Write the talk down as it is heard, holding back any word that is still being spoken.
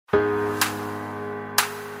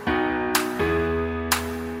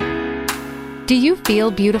Do you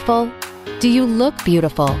feel beautiful? Do you look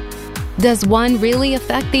beautiful? Does one really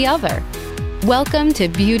affect the other? Welcome to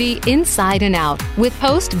Beauty Inside and Out with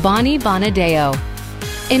host Bonnie Bonadeo.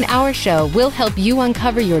 In our show, we'll help you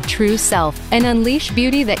uncover your true self and unleash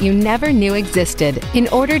beauty that you never knew existed in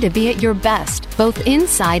order to be at your best, both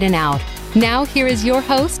inside and out. Now, here is your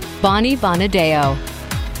host, Bonnie Bonadeo.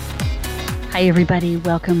 Hi, everybody.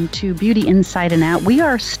 Welcome to Beauty Inside and Out. We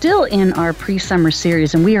are still in our pre-summer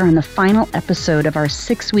series, and we are in the final episode of our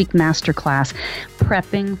 6-week masterclass,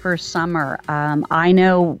 Prepping for Summer. I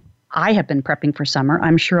know I have been prepping for summer.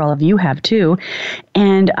 I'm sure all of you have too.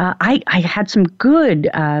 And I had some good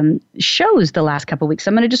shows the last couple of weeks.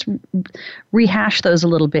 I'm going to just rehash those a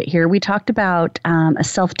little bit here. We talked about a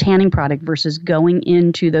self-tanning product versus going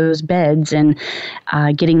into those beds and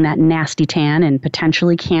getting that nasty tan and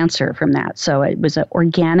potentially cancer from that. So it was an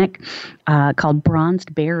organic called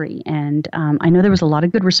Bronzed Berry. And I know there was a lot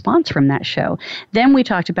of good response from that show. Then we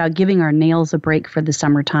talked about giving our nails a break for the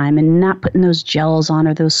summertime and not putting those gels on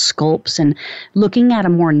or those sculpts and looking at a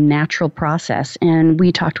more natural process. And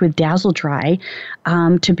we talked with Dazzle Dry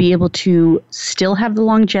to be able to still have the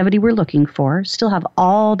longevity we're looking for, still have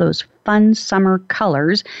all those fun summer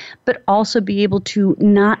colors, but also be able to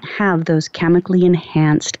not have those chemically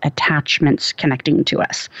enhanced attachments connecting to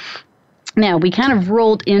us. Now, we kind of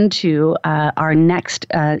rolled into our next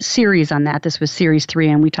series on that. This was series 3,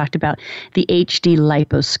 and we talked about the HD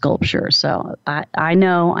liposculpture. So I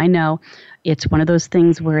know. It's one of those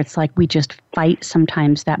things where it's like we just fight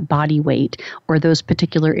sometimes that body weight or those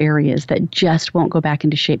particular areas that just won't go back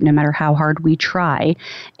into shape no matter how hard we try.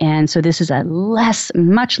 And so this is a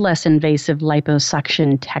much less invasive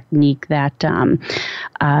liposuction technique that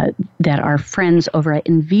that our friends over at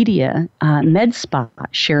NVIDIA Med Spa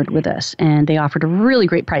shared with us. And they offered a really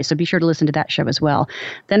great price. So be sure to listen to that show as well.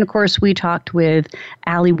 Then, of course, we talked with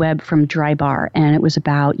Allie Webb from Dry Bar. And it was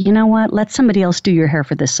about, you know what, let somebody else do your hair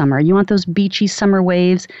for this summer. You want those beachy summer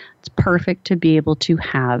waves? It's perfect to be able to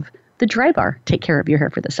have the Dry Bar take care of your hair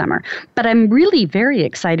for the summer. But I'm really very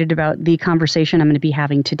excited about the conversation I'm going to be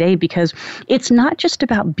having today because it's not just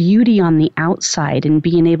about beauty on the outside and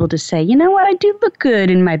being able to say, you know what, I do look good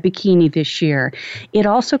in my bikini this year. It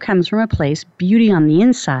also comes from a place, beauty on the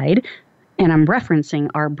inside, and I'm referencing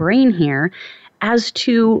our brain here, as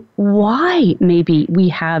to why maybe we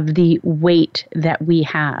have the weight that we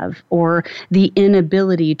have or the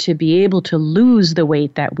inability to be able to lose the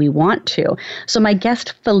weight that we want to. So my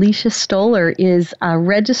guest, Felicia Stoler, is a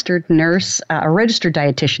registered nurse, a registered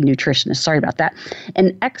dietitian nutritionist, sorry about that,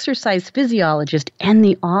 an exercise physiologist, and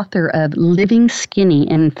the author of Living Skinny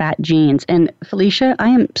in Fat Jeans. And Felicia, I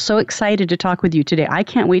am so excited to talk with you today. I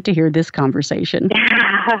can't wait to hear this conversation.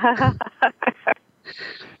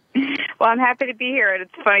 Well, I'm happy to be here, and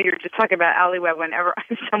it's funny, you're just talking about Allie Webb. Whenever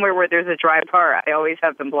I'm somewhere where there's a Dry Bar, I always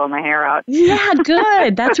have them blow my hair out. Yeah,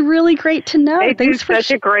 good. That's really great to know. They do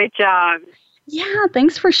such a great job. Yeah,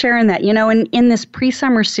 thanks for sharing that. You know, in this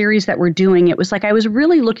pre-summer series that we're doing, it was like I was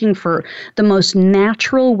really looking for the most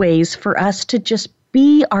natural ways for us to just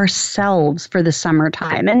be ourselves for the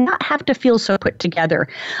summertime and not have to feel so put together.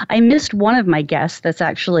 I missed one of my guests that's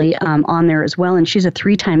actually on there as well, and she's a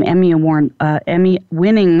 3-time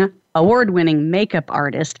award-winning makeup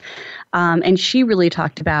artist. And she really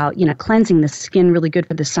talked about, you know, cleansing the skin really good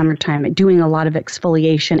for the summertime, doing a lot of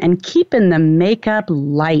exfoliation and keeping the makeup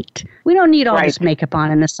light. We don't need all this makeup on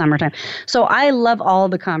in the summertime. So I love all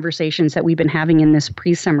the conversations that we've been having in this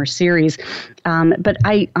pre-summer series. But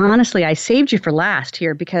I saved you for last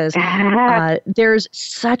here because there's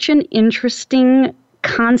such an interesting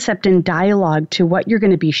concept and dialogue to what you're going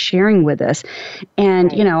to be sharing with us.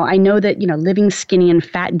 And, you know, I know that, you know, living skinny and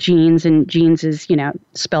fat genes, and genes is, you know,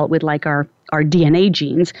 spelt with like our DNA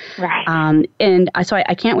genes. Right. And so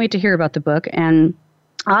I can't wait to hear about the book and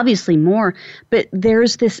obviously more, but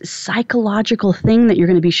there's this psychological thing that you're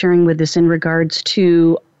going to be sharing with us in regards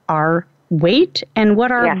to our weight and what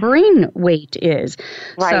our brain weight is.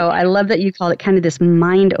 Right. So I love that you call it kind of this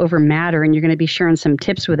mind over matter, and you're going to be sharing some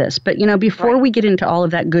tips with us. But, you know, before we get into all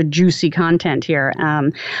of that good, juicy content here,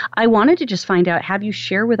 I wanted to just find out, have you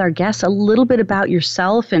share with our guests a little bit about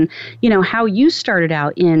yourself and, you know, how you started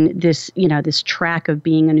out in this, you know, this track of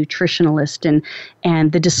being a nutritionalist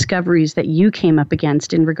and the discoveries that you came up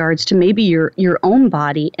against in regards to maybe your own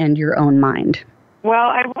body and your own mind. Well,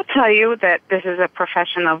 I will tell you that this is a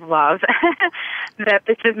profession of love, that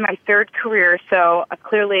this is my third career, so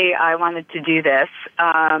clearly I wanted to do this.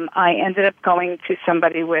 I ended up going to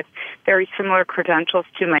somebody with very similar credentials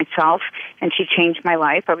to myself, and she changed my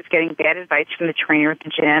life. I was getting bad advice from the trainer at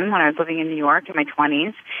the gym when I was living in New York in my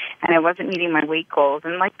 20s, and I wasn't meeting my weight goals.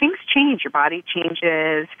 And, things change. Your body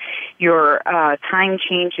changes, your time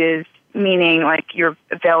changes, meaning your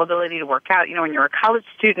availability to work out, when you're a college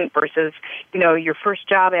student versus, your first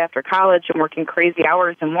job after college and working crazy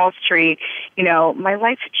hours in Wall Street, my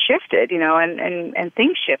life shifted, and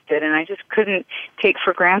things shifted, and I just couldn't take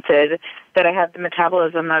for granted that I had the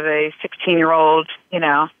metabolism of a 16-year-old,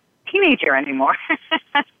 teenager anymore.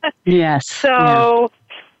 Yes. So,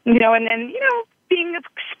 and then, being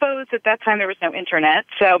exposed at that time, there was no internet,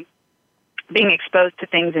 so being exposed to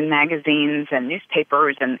things in magazines and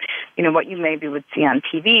newspapers and, what you maybe would see on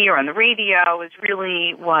TV or on the radio was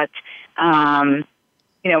really what,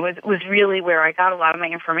 was really where I got a lot of my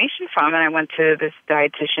information from. And I went to this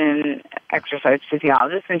dietitian, exercise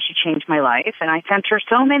physiologist, and she changed my life. And I sent her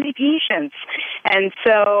so many patients. And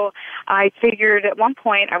so I figured at one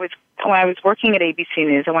point when I was working at ABC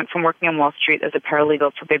News, I went from working on Wall Street as a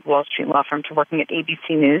paralegal for a big Wall Street law firm to working at ABC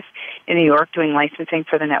News in New York doing licensing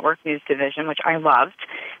for the network news division, which I loved.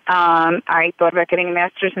 I thought about getting a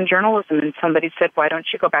master's in journalism, and somebody said, why don't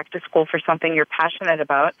you go back to school for something you're passionate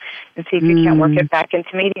about and see if you can't work it back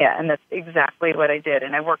into media? And that's exactly what I did.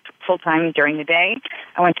 And I worked full-time during the day.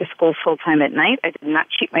 I went to school full-time at night. I did not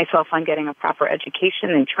cheat myself on getting a proper education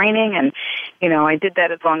and training, and, I did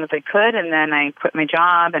that as long as I could, and then I quit my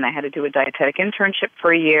job, and I had to do a dietetic internship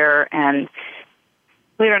for a year, and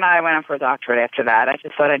believe it or not, I went on for a doctorate after that. I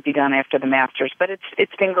just thought I'd be done after the master's, but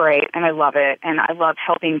it's been great, and I love it, and I love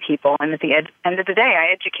helping people, and at the end of the day,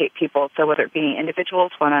 I educate people, so whether it be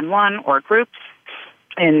individuals, one-on-one, or groups,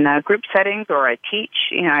 in group settings, or I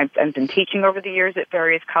teach. I've been teaching over the years at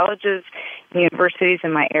various colleges and universities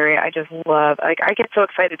in my area. I just love, I get so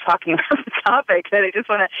excited talking about the topic that I just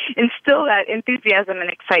want to instill that enthusiasm and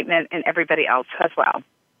excitement in everybody else as well.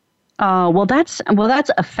 Well, that's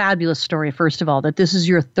a fabulous story. First of all, that this is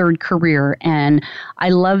your third career, and I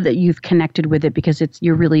love that you've connected with it because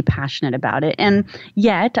you're really passionate about it. And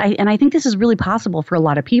yet, I think this is really possible for a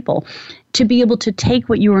lot of people to be able to take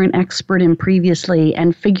what you were an expert in previously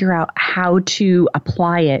and figure out how to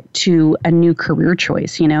apply it to a new career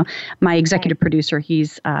choice. My executive producer,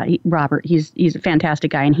 Robert. He's a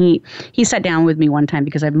fantastic guy, and he sat down with me one time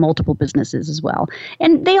because I have multiple businesses as well,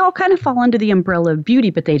 and they all kind of fall under the umbrella of beauty,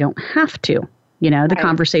 but they don't have to. The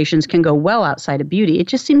conversations can go well outside of beauty. It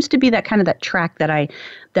just seems to be that track that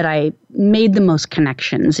I made the most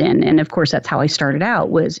connections in, and of course that's how I started out,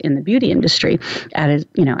 was in the beauty industry,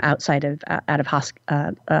 outside of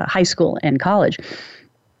high school and college.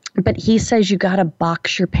 But he says you got to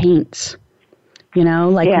box your paints.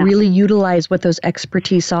 Really utilize what those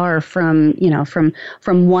expertise are from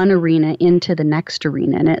one arena into the next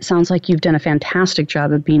arena. And it sounds like you've done a fantastic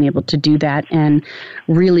job of being able to do that and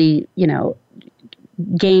really,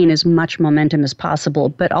 gain as much momentum as possible,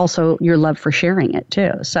 but also your love for sharing it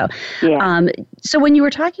too. So, so when you were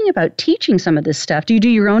talking about teaching some of this stuff, do you do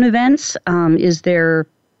your own events?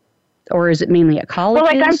 Or is it mainly at colleges?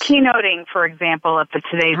 Well, I'm keynoting, for example, at the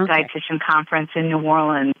Today's Dietitian Conference in New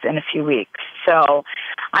Orleans in a few weeks. So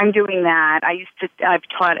I'm doing that. I've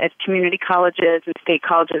taught at community colleges and state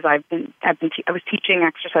colleges. I was teaching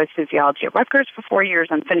exercise physiology at Rutgers for 4 years.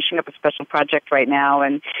 I'm finishing up a special project right now,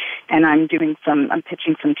 and I'm pitching some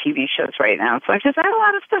TV shows right now. So I've just had a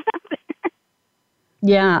lot of stuff out there.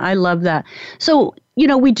 Yeah, I love that. So,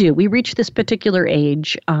 we reach this particular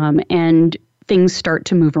age, and things start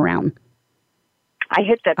to move around. I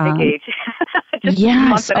hit that big age.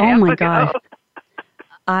 Yes. Oh my God.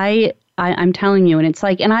 I'm telling you, and it's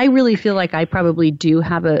and I really feel like I probably do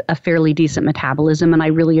have a fairly decent metabolism, and I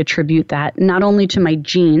really attribute that not only to my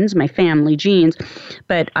genes, my family genes,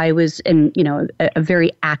 but I was a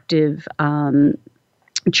very active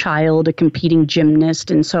child, a competing gymnast,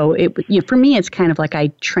 and so for me, it's kind of like I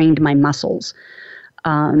trained my muscles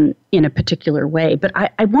in a particular way. But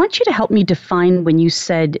I want you to help me define when you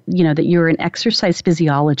said, that you're an exercise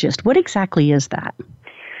physiologist. What exactly is that?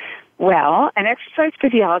 Well, an exercise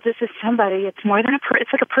physiologist is somebody, it's more than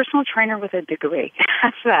it's like a personal trainer with a degree.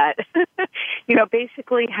 That's that.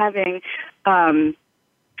 Basically having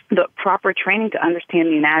the proper training to understand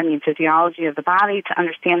the anatomy and physiology of the body, to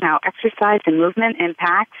understand how exercise and movement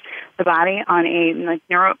impacts the body on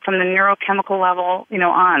from the neurochemical level,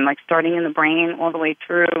 on, starting in the brain all the way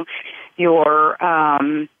through your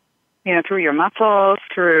through your muscles,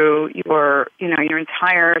 through your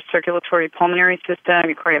entire circulatory pulmonary system,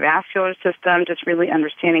 your cardiovascular system, just really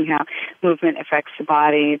understanding how movement affects the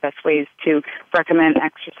body, best ways to recommend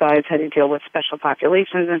exercise, how to deal with special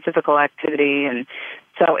populations and physical activity. And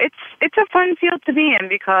so it's a fun field to be in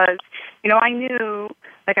because, I knew,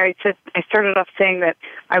 like I said, I started off saying that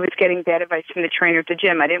I was getting bad advice from the trainer at the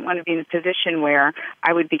gym. I didn't want to be in a position where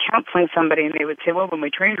I would be counseling somebody and they would say, well, my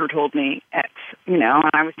trainer told me X, and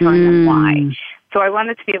I was telling them why. So I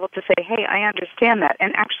wanted to be able to say, hey, I understand that.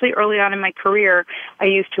 And actually early on in my career, I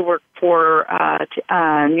used to work for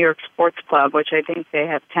New York Sports Club, which I think they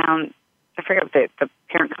have I forget what the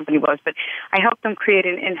parent company was, but I helped them create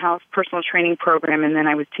an in-house personal training program, and then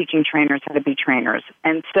I was teaching trainers how to be trainers.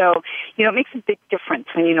 And so, it makes a big difference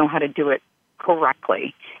when you know how to do it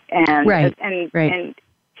correctly. And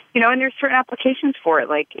and there's certain applications for it,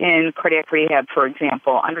 like in cardiac rehab, for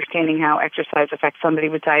example, understanding how exercise affects somebody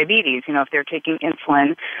with diabetes, if they're taking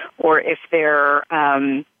insulin or if they're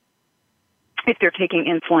taking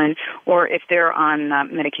insulin or if they're on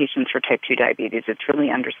medications for type 2 diabetes. It's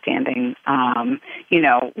really understanding,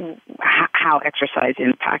 how exercise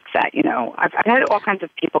impacts that. I've had all kinds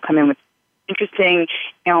of people come in with interesting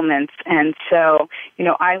ailments, and so,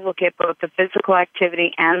 I look at both the physical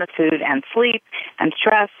activity and the food and sleep and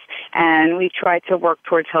stress, and we try to work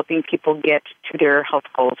towards helping people get to their health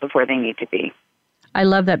goals of where they need to be. I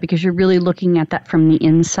love that because you're really looking at that from the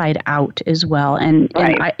inside out as well. And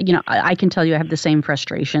I can tell you I have the same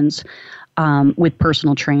frustrations with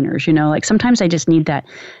personal trainers. Like sometimes I just need that,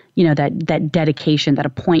 that dedication, that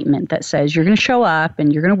appointment that says you're going to show up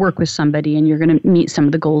and you're going to work with somebody and you're going to meet some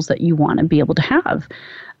of the goals that you want to be able to have,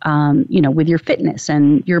 with your fitness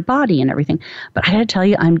and your body and everything. But I got to tell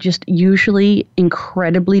you, I'm just usually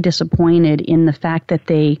incredibly disappointed in the fact that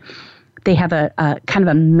they have a kind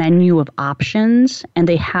of a menu of options, and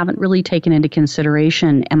they haven't really taken into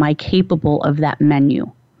consideration, am I capable of that menu?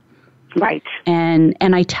 Right. And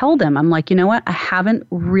I tell them, I'm like, you know what? I haven't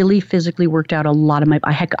really physically worked out a lot of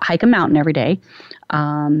I hike a mountain every day.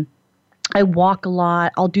 I walk a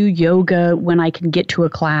lot. I'll do yoga when I can get to a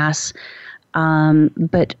class.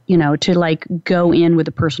 But, to like go in with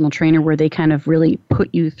a personal trainer where they kind of really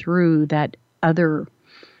put you through that other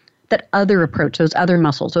approach, those other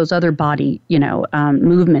muscles, those other body,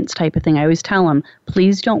 movements type of thing. I always tell them,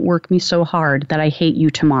 please don't work me so hard that I hate you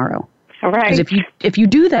tomorrow. All right. Because if you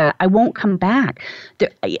do that, I won't come back.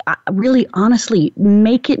 I really, honestly,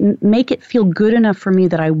 make it feel good enough for me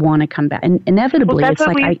that I want to come back. And inevitably, that's it's what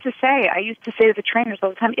like we used to say. I used to say to the trainers all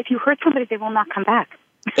the time, if you hurt somebody, they will not come back.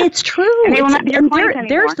 It's true. And they will not be your clients anymore.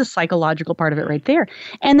 There's the psychological part of it right there.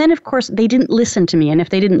 And then, of course, they didn't listen to me. And if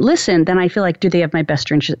they didn't listen, then I feel like, do they have my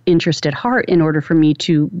best interest at heart in order for me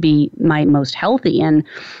to be my most healthy? And,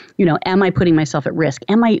 am I putting myself at risk?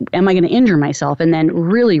 Am I going to injure myself and then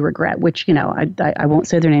really regret, which, I won't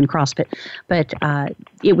say their name, CrossFit, but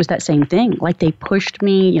it was that same thing. Like they pushed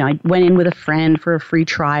me, I went in with a friend for a free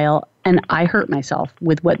trial and I hurt myself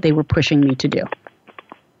with what they were pushing me to do.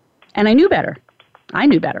 And I knew better.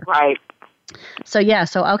 Right. So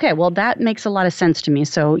okay, well that makes a lot of sense to me.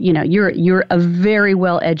 So, you're a very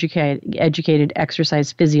well educated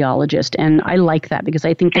exercise physiologist, and I like that because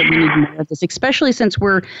I think that we need more of this, especially since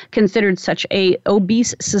we're considered such a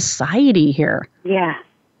obese society here. Yeah.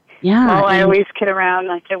 Yeah. Well, I always kid around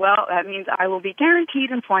and I say, well, that means I will be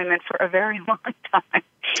guaranteed employment for a very long time.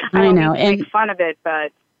 I know. And make fun of it,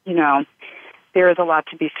 but, there is a lot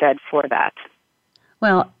to be said for that.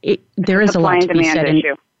 Well, there is a lot to be said.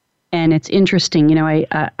 And it's interesting, I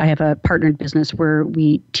have a partnered business where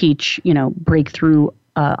we teach, breakthrough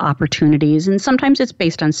opportunities. And sometimes it's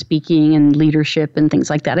based on speaking and leadership and things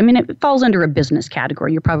like that. I mean, it falls under a business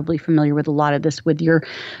category. You're probably familiar with a lot of this with your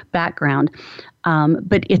background.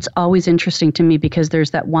 But it's always interesting to me because there's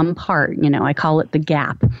that one part, I call it the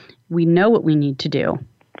gap. We know what we need to do.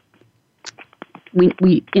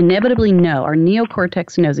 We inevitably know, our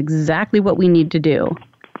neocortex knows exactly what we need to do,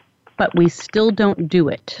 but we still don't do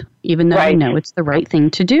it, even though we know it's the right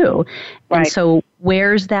thing to do. Right. And so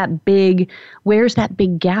where's that big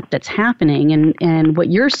gap that's happening? And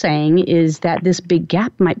what you're saying is that this big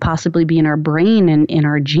gap might possibly be in our brain and in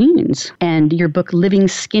our genes. And your book, Living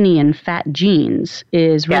Skinny and Fat Genes,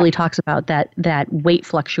 really talks about that weight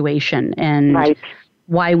fluctuation and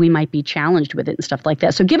why we might be challenged with it and stuff like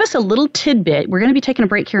that. So give us a little tidbit. We're going to be taking a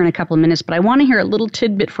break here in a couple of minutes, but I want to hear a little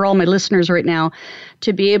tidbit for all my listeners right now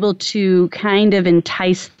to be able to kind of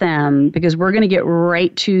entice them, because we're going to get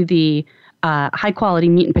right to the high quality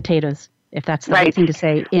meat and potatoes, if that's the right thing to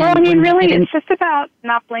say. Well, I mean, really, it's just about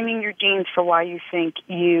not blaming your genes for why you think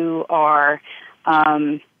you are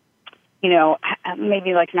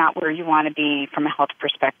maybe like not where you want to be from a health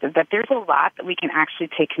perspective, that there's a lot that we can actually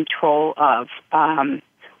take control of on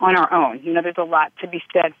our own. There's a lot to be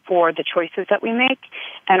said for the choices that we make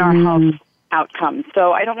and our health outcomes.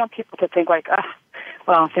 So I don't want people to think like,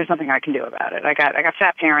 well, there's nothing I can do about it. I got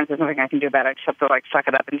fat parents. There's nothing I can do about it except to suck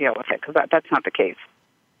it up and deal with it, because that's not the case.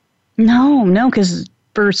 No, because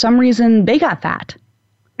for some reason they got fat.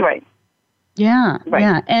 Right. Yeah, right.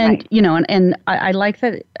 Yeah, and right. and I like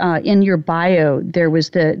that in your bio there was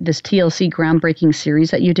this TLC groundbreaking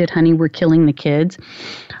series that you did, Honey, We're Killing the Kids.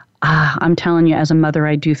 I'm telling you, as a mother,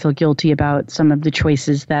 I do feel guilty about some of the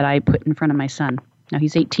choices that I put in front of my son. Now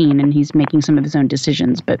he's 18 and he's making some of his own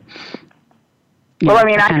decisions, but. Well,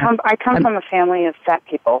 I come from a family of fat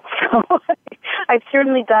people, so I've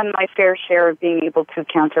certainly done my fair share of being able to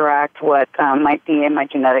counteract what might be in my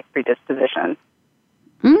genetic predisposition.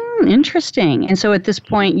 Interesting. And so at this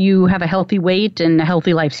point, you have a healthy weight and a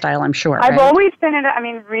healthy lifestyle, I'm sure. I've always been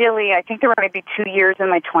really, I think there were maybe 2 years in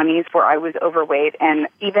my 20s where I was overweight. And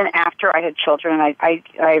even after I had children, I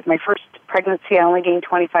my first pregnancy, I only gained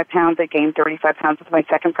 25 pounds. I gained 35 pounds with my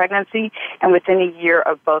second pregnancy. And within a year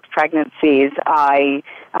of both pregnancies, I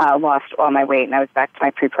lost all my weight, and I was back to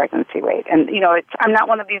my pre-pregnancy weight. And, I'm not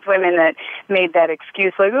one of these women that made that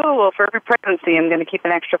excuse like, oh, well, for every pregnancy, I'm going to keep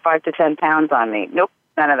an extra 5 to 10 pounds on me. Nope.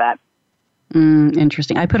 None of that.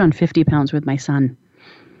 Interesting. I put on 50 pounds with my son.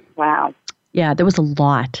 Wow. Yeah, there was a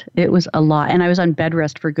lot. It was a lot. And I was on bed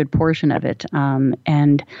rest for a good portion of it. And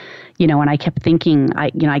I kept thinking,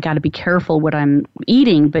 I got to be careful what I'm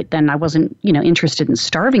eating. But then I wasn't, interested in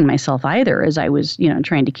starving myself either, as I was,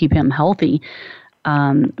 trying to keep him healthy.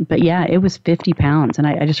 But yeah, it was 50 pounds. And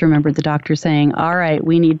I just remembered the doctor saying, all right,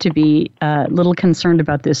 we need to be a little concerned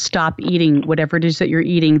about this. Stop eating whatever it is that you're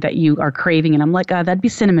eating that you are craving. And I'm like, that'd be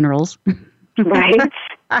cinnamon rolls. Right.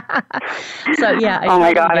 So yeah. Oh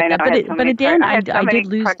my God, I know. But again, I did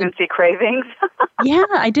lose pregnancy cravings. Yeah,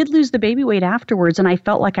 I did lose the baby weight afterwards, and I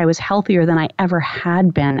felt like I was healthier than I ever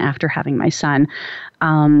had been after having my son.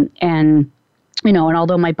 And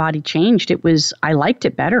although my body changed, I liked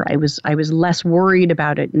it better. I was less worried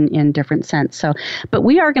about it in different sense. So, but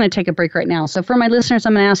we are going to take a break right now. So for my listeners,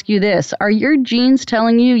 I'm going to ask you this. Are your genes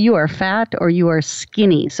telling you are fat or you are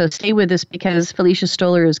skinny? So stay with us, because Felicia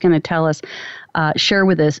Stoler is going to tell us, share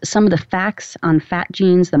with us some of the facts on fat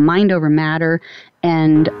genes, the mind over matter,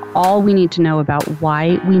 and all we need to know about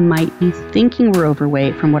why we might be thinking we're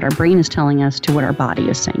overweight from what our brain is telling us to what our body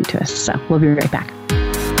is saying to us. So we'll be right back.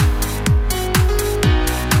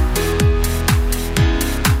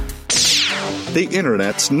 The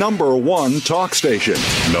Internet's #1 talk station.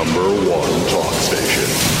 #1 talk station.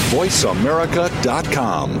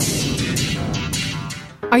 VoiceAmerica.com.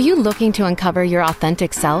 Are you looking to uncover your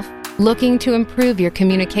authentic self? Looking to improve your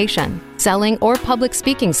communication, selling, or public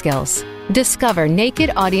speaking skills? Discover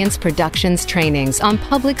Naked Audience Productions trainings on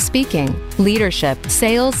public speaking, leadership,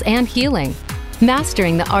 sales, and healing.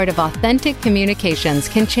 Mastering the art of authentic communications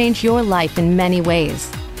can change your life in many ways.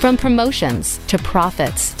 From promotions to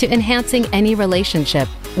profits to enhancing any relationship,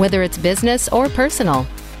 whether it's business or personal,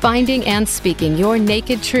 finding and speaking your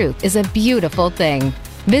naked truth is a beautiful thing.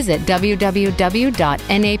 Visit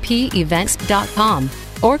www.napevents.com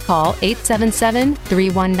or call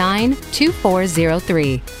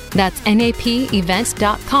 877-319-2403. That's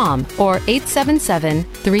napevents.com or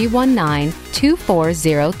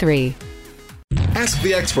 877-319-2403. Ask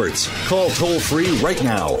the experts. Call toll-free right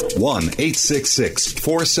now.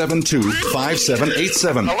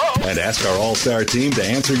 1-866-472-5787. And ask our All-Star team to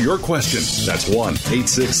answer your question. That's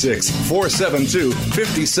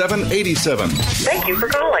 1-866-472-5787. Thank you for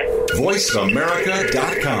calling.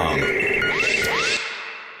 VoiceAmerica.com.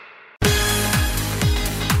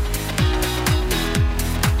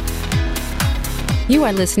 You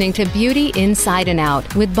are listening to Beauty Inside and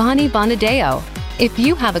Out with Bonnie Bonadeo. If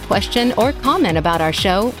you have a question or comment about our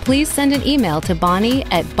show, please send an email to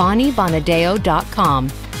bonnie@bonniebonadeo.com.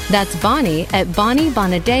 That's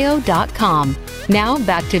bonnie@bonniebonadeo.com. Now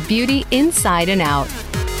back to Beauty Inside and Out.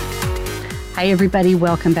 Hi, everybody.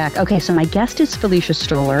 Welcome back. Okay, so my guest is Felicia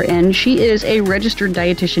Stoler, and she is a registered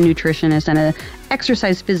dietitian, nutritionist, and an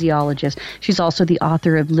exercise physiologist. She's also the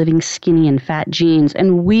author of Living Skinny and Fat Genes,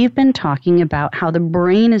 and we've been talking about how the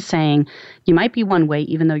brain is saying you might be one way,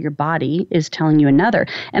 even though your body is telling you another.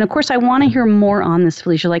 And, of course, I want to hear more on this,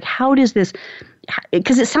 Felicia. Like, how does this...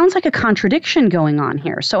 Because it sounds like a contradiction going on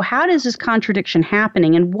here. So how does this contradiction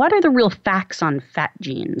happening, and what are the real facts on fat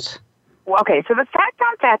genes? Okay, so the facts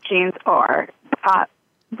on fat genes are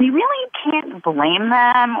we really can't blame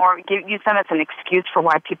them or use them as an excuse for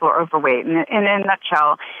why people are overweight. And in a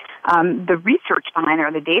nutshell, the research behind it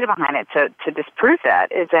or the data behind it to disprove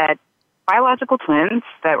that is that biological twins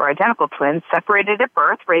that were identical twins, separated at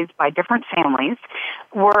birth, raised by different families,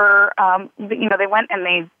 were, they went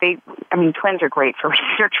and twins are great for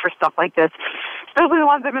research for stuff like this, especially the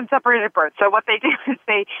ones that have been separated at birth. So what they do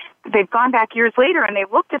is they've gone back years later and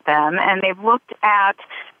they've looked at them and they've looked at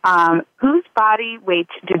whose body weight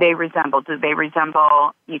do they resemble? Do they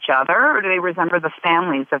resemble each other, or do they resemble the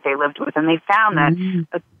families that they lived with? And they found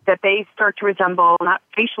that they start to resemble, not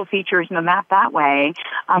facial features, not that way,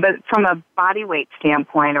 but from a body weight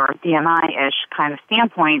standpoint or a BMI-ish kind of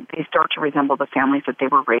standpoint, they start to resemble the families that they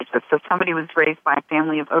were raised with. So if somebody was raised by a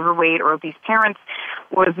family of overweight or obese parents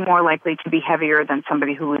was more likely to be heavier than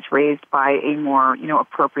somebody who was raised by a more,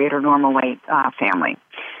 appropriate or normal weight family.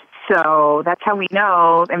 So that's how we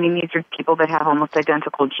know. I mean, these are people that have almost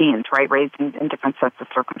identical genes, right, raised in different sets of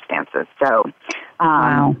circumstances. So,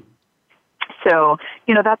 wow. So,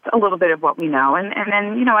 that's a little bit of what we know. And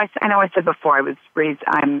then, I know I said before I was raised,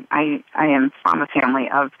 I am from a family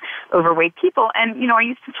of overweight people. And, I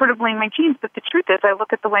used to sort of blame my genes, but the truth is I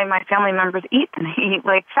look at the way my family members eat and they eat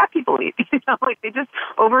like fat people eat, like they just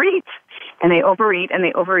overeat. And they overeat and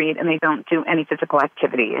they overeat and they don't do any physical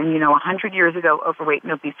activity. And, 100 years ago, overweight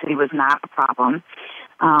and obesity was not a problem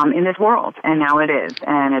in this world, and now it is.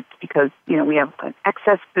 And it's because, we have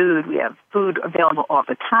excess food. We have food available all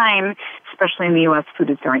the time, especially in the U.S. Food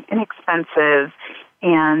is very inexpensive.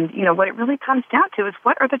 And, what it really comes down to is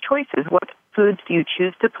what are the choices? What foods do you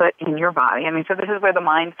choose to put in your body? I mean, so this is where the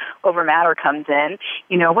mind over matter comes in.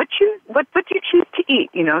 What do you choose to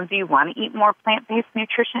eat? Do you want to eat more plant-based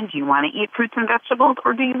nutrition? Do you want to eat fruits and vegetables?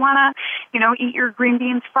 Or do you want to, eat your green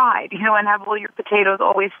beans fried, and have all your potatoes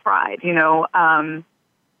always fried,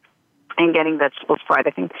 and getting vegetables fried.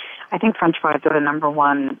 I think French fries are the number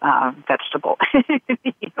one vegetable in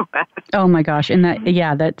the U.S. Oh my gosh. And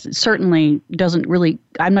that certainly doesn't really,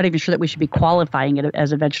 I'm not even sure that we should be qualifying it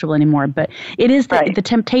as a vegetable anymore, but it is the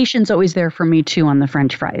temptation's always there for me too on the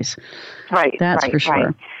French fries. Right. That's right, for sure.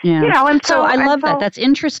 Right. Yeah. And so I love that. That's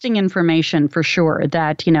interesting information for sure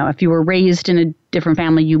that, if you were raised in a different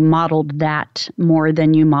family, you modeled that more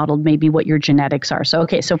than you modeled maybe what your genetics are. So,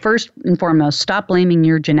 okay. So first and foremost, stop blaming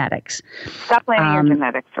your genetics. Stop blaming your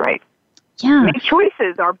genetics, right. Yeah. Make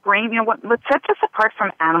choices. Our brain, what sets us apart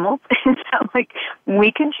from animals is that,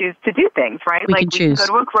 we can choose to do things, right? We can go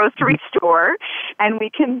to a grocery store and we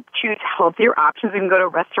can choose healthier options. We can go to a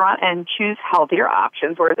restaurant and choose healthier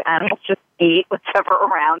options, whereas animals just eat whatever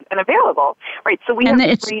around and available, right? So we have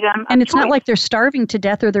freedom. And it's choice. not like they're starving to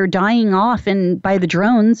death or they're dying off by the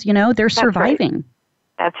drones. They're surviving. Right.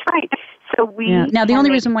 That's right. So Now the only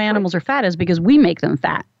reason why animals are fat is because we make them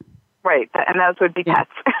fat. Right, and those would be pets.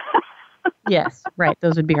 Yes, right.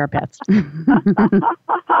 Those would be our pets.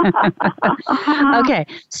 Okay.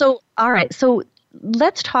 So, all right. So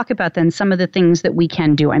let's talk about then some of the things that we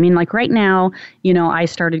can do. I mean, right now, I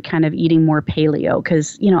started kind of eating more paleo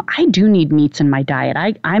because, I do need meats in my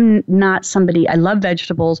diet. I'm not somebody, I love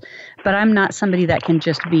vegetables, but I'm not somebody that can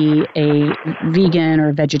just be a vegan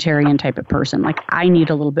or vegetarian type of person. I need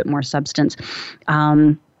a little bit more substance.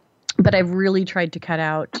 But I've really tried to cut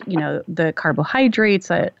out, the carbohydrates,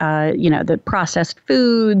 the processed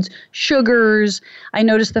foods, sugars. I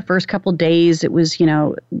noticed the first couple days it was,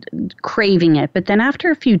 craving it. But then after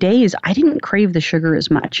a few days, I didn't crave the sugar as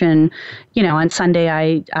much. And, on Sunday,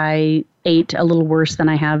 I ate a little worse than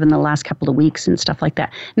I have in the last couple of weeks and stuff like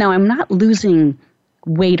that. Now, I'm not losing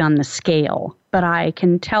weight on the scale, but I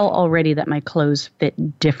can tell already that my clothes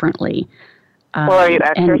fit differently. Well, are you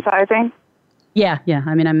exercising? Yeah.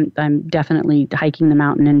 I mean, I'm definitely hiking the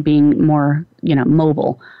mountain and being more,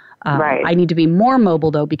 mobile. Right. I need to be more mobile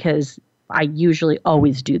though because I usually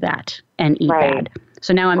always do that and eat bad.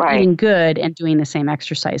 So now I'm eating good and doing the same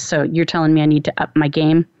exercise. So you're telling me I need to up my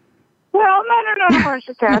game? Well, no. I was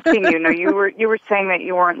just asking you. No, you were saying that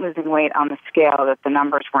you weren't losing weight on the scale, that the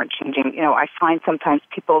numbers weren't changing. I find sometimes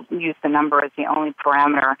people use the number as the only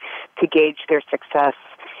parameter to gauge their success.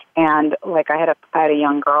 And I had a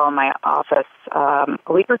young girl in my office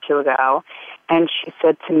a week or two ago, and she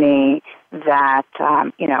said to me that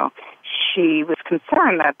she was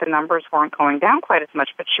concerned that the numbers weren't going down quite as much,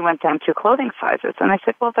 but she went down 2 clothing sizes. And I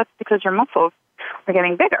said, well, that's because your muscles are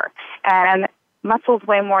getting bigger, and muscles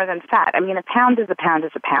weigh more than fat. I mean, a pound is a pound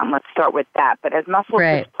is a pound. Let's start with that. But as muscle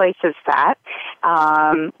displaces fat,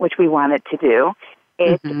 which we want it to do,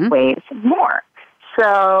 it weighs more.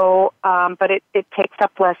 So, but it takes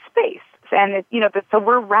up less space. And, so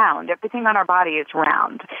we're round. Everything on our body is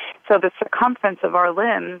round. So the circumference of our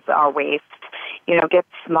limbs, our waist, gets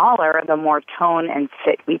smaller the more tone and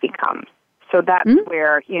fit we become. So that's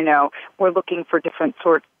where, we're looking for different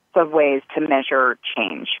sorts of ways to measure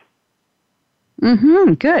change.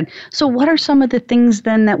 Mm-hmm, good. So what are some of the things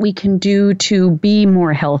then that we can do to be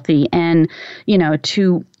more healthy and,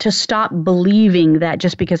 to stop believing that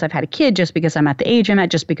just because I've had a kid, just because I'm at the age I'm at,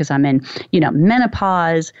 just because I'm in,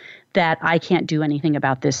 menopause, that I can't do anything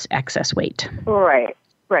about this excess weight? Right.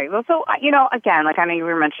 Right. Well, so, again, like I know you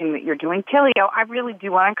were mentioning that you're doing paleo. I really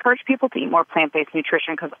do want to encourage people to eat more plant-based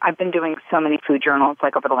nutrition because I've been doing so many food journals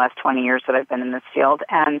like over the last 20 years that I've been in this field.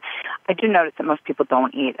 And I do notice that most people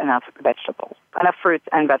don't eat enough vegetables, enough fruits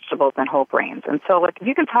and vegetables and whole grains. And so, like, if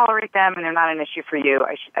you can tolerate them and they're not an issue for you,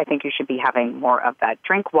 I think you should be having more of that.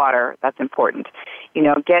 Drink water. That's important.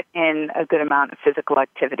 Get in a good amount of physical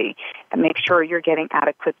activity and make sure you're getting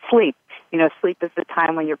adequate sleep. Sleep is the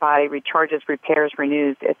time when your body recharges, repairs,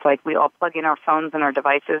 renews. It's like we all plug in our phones and our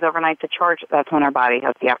devices overnight to charge. That's when our body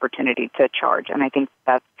has the opportunity to charge. And I think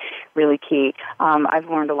that's really key. I've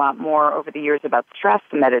learned a lot more over the years about stress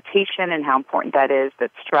and meditation and how important that is,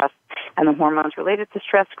 that stress and the hormones related to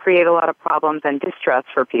stress create a lot of problems and distress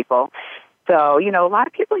for people. So, a lot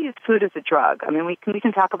of people use food as a drug. I mean, we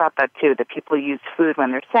can talk about that too, that people use food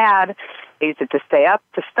when they're sad. They use it to stay up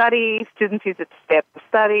to study. Students use it to stay up to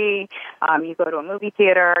study. You go to a movie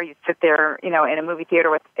theater. You sit there, in a movie theater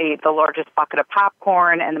with the largest bucket of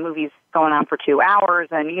popcorn, and the movie's going on for 2 hours,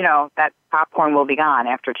 and, that popcorn will be gone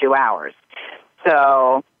after 2 hours.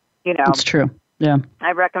 So, It's true. Yeah.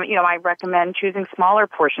 I recommend choosing smaller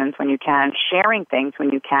portions when you can, sharing things when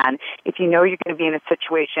you can. If you know you're going to be in a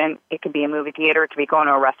situation, it could be a movie theater, it could be going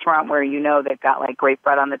to a restaurant where they've got like great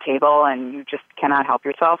bread on the table and you just cannot help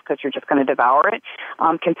yourself because you're just going to devour it.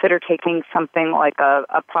 Consider taking something like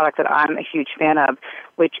a product that I'm a huge fan of,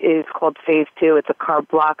 which is called Phase 2. It's a carb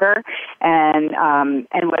blocker, and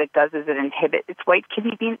what it does is it's white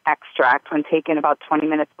kidney bean extract. When taken about 20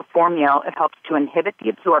 minutes before meal, it helps to inhibit the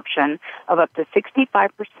absorption of up to 65%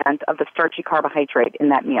 of the starchy carbohydrate in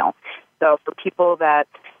that meal. So for people that,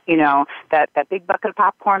 that big bucket of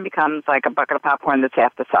popcorn becomes like a bucket of popcorn that's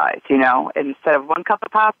half the size, Instead of 1 cup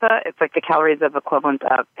of pasta, it's like the calories of equivalent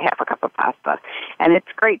of half a cup of pasta. And it's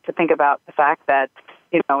great to think about the fact that,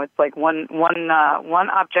 it's like one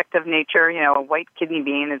object of nature, a white kidney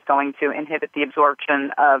bean is going to inhibit the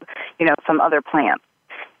absorption of, some other plants.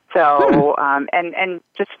 So, and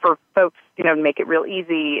just for folks, to make it real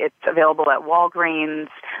easy, it's available at Walgreens.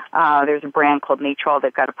 There's a brand called Natrol.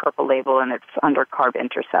 They've got a purple label, and it's under Carb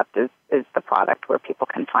Intercept is the product where people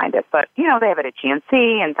can find it. But, they have it at GNC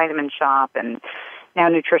and Vitamin Shop, and now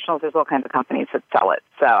Nutritionals, there's all kinds of companies that sell it.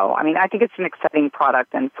 So, I think it's an exciting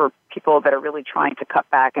product, and for people that are really trying to cut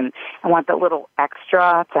back and want that little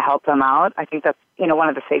extra to help them out, I think that's, one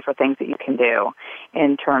of the safer things that you can do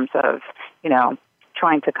in terms of,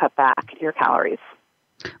 trying to cut back your calories.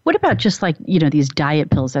 What about just like, these diet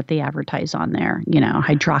pills that they advertise on there,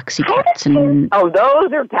 hydroxycats and... Oh,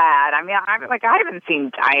 those are bad. I haven't seen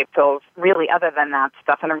diet pills really other than that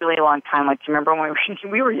stuff in a really long time. Like, do you remember when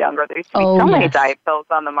we were younger, there used to be so many diet pills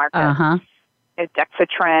on the market. Uh-huh.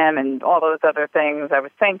 Dexatrim and all those other things. I was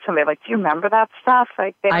saying to somebody, do you remember that stuff?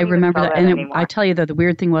 Like, they don't I remember that. And I tell you, though, the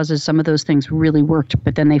weird thing was some of those things really worked,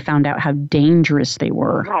 but then they found out how dangerous they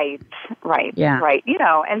were. Right. Yeah. Right.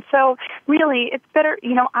 And so really it's better,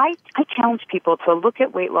 I challenge people to look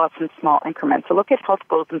at weight loss in small increments, to look at health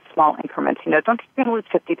goals in small increments. Don't think you're going to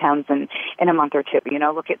lose 50 pounds in a month or two.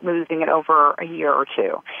 Look at losing it over a year or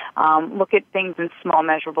two. Look at things in small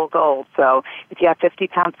measurable goals. So if you have 50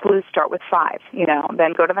 pounds to lose, start with 5.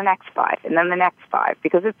 Then go to the next 5 and then the next 5,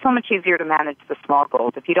 because it's so much easier to manage the small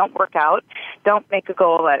goals. If you don't work out, don't make a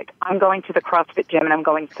goal like, I'm going to the CrossFit gym and I'm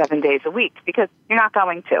going 7 days a week, because you're not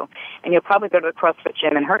going to. And you'll probably go to the CrossFit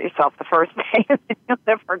gym and hurt yourself the first day and then you'll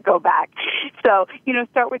never go back. So,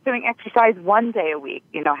 start with doing exercise 1 day a week.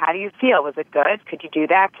 How do you feel? Was it good? Could you do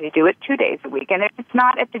that? Could you do it 2 days a week? And if it's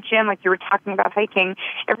not at the gym, like you were talking about hiking,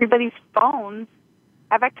 everybody's phones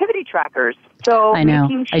have activity trackers. So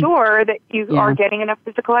making sure that you are getting enough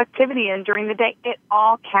physical activity in during the day, it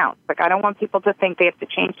all counts. Like, I don't want people to think they have to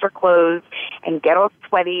change their clothes and get all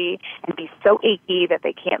sweaty and be so achy that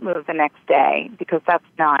they can't move the next day, because that's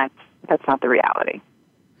not the reality.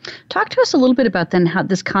 Talk to us a little bit about then how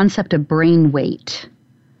this concept of brain weight.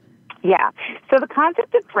 Yeah. So the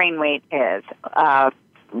concept of brain weight is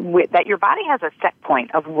that your body has a set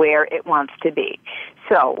point of where it wants to be.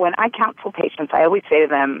 So when I counsel patients, I always say to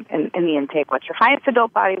them in the intake, what's your highest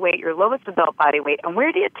adult body weight, your lowest adult body weight, and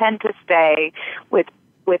where do you tend to stay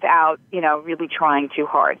without, really trying too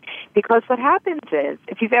hard? Because what happens is,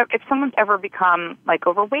 if someone's ever become like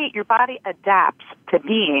overweight, your body adapts to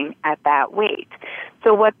being at that weight.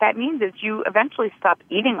 So what that means is you eventually stop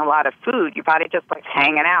eating a lot of food. Your body just likes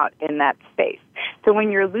hanging out in that space. So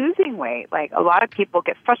when you're losing weight, like a lot of people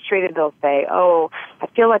get frustrated, they'll say, oh, I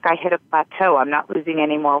feel like I hit a plateau. I'm not losing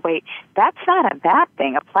any more weight. That's not a bad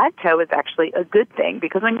thing. A plateau is actually a good thing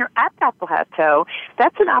because when you're at that plateau,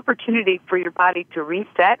 that's an opportunity for your body to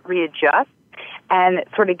reset, readjust, and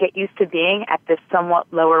sort of get used to being at this somewhat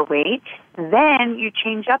lower weight. Then you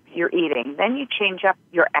change up your eating. Then you change up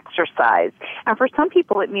your exercise. And for some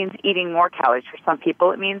people, it means eating more calories. For some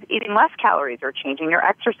people, it means eating less calories or changing your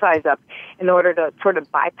exercise up in order to sort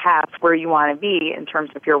of bypass where you want to be in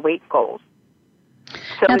terms of your weight goals.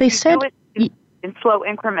 So now, they said in slow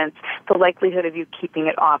increments, the likelihood of you keeping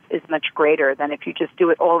it off is much greater than if you just do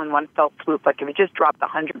it all in one fell swoop. Like if you just dropped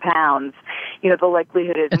 100 pounds, the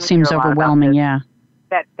likelihood is... It seems overwhelming, yeah.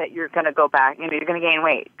 That you're going to go back, you're going to gain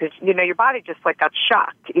weight because, your body just like got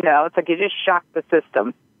shocked, it's like you just shocked the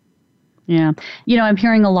system. Yeah. I'm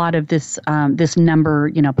hearing a lot of this this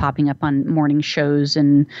number, popping up on morning shows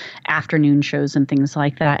and afternoon shows and things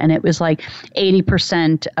like that. And it was like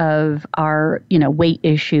 80% of our, weight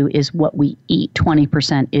issue is what we eat.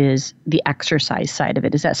 20% is the exercise side of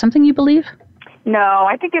it. Is that something you believe? No,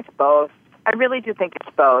 I think it's both. I really do think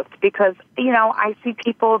it's both because, I see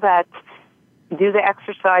people that do the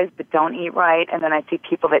exercise but don't eat right, and then I see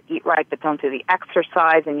people that eat right but don't do the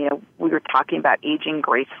exercise. And, we were talking about aging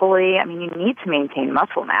gracefully. I mean, you need to maintain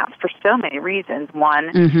muscle mass for so many reasons.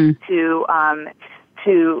 One, to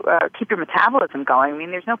keep your metabolism going. I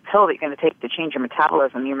mean, there's no pill that you're going to take to change your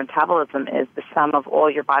metabolism. Your metabolism is the sum of all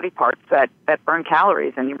your body parts that burn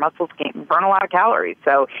calories, and your muscles burn a lot of calories.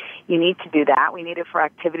 So you need to do that. We need it for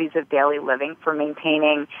activities of daily living, for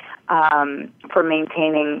maintaining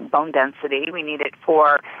bone density. We need it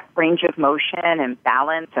for range of motion and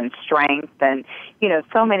balance and strength and,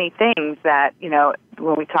 so many things that,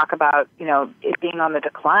 when we talk about, it being on the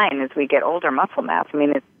decline as we get older, muscle mass, I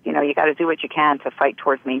mean, it's, you got to do what you can to fight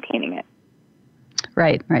towards maintaining it.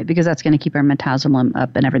 Right, because that's going to keep our metabolism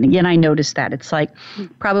up and everything. Yeah, and I noticed that. It's like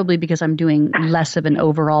probably because I'm doing less of an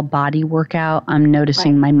overall body workout, I'm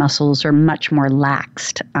noticing my muscles are much more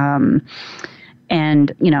laxed.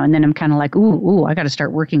 And, and then I'm kind of like, ooh, I got to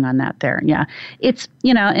start working on that there. Yeah. It's,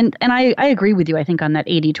 and I agree with you, I think, on that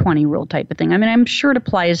 80-20 rule type of thing. I mean, I'm sure it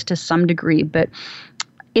applies to some degree, but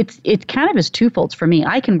it kind of is twofold for me.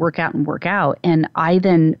 I can work out, and I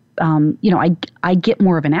then, I get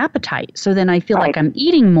more of an appetite. So then I feel like I'm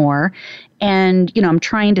eating more and, I'm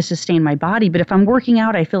trying to sustain my body. But if I'm working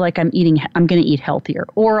out, I feel like I'm going to eat healthier,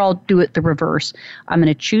 or I'll do it the reverse. I'm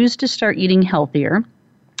going to choose to start eating healthier.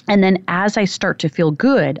 And then as I start to feel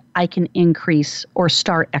good, I can increase or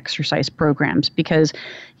start exercise programs because,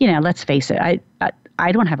 let's face it,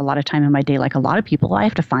 I don't have a lot of time in my day like a lot of people. I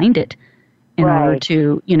have to find it in order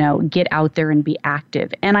to, get out there and be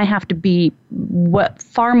active. And I have to be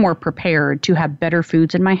far more prepared to have better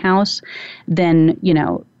foods in my house than,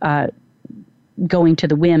 going to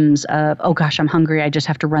the whims of, oh gosh, I'm hungry, I just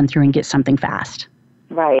have to run through and get something fast.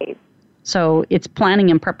 Right. So it's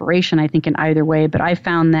planning and preparation, I think, in either way. But I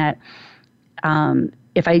found that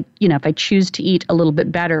if I choose to eat a little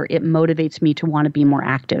bit better, it motivates me to want to be more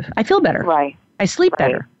active. I feel better. Right. I sleep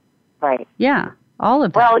better. Right. Yeah. All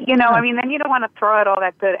of that. Well, I mean, then you don't want to throw out all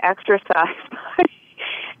that good exercise,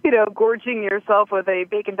 gorging yourself with a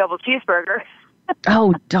bacon double cheeseburger.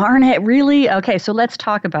 Oh, darn it. Really? Okay. So let's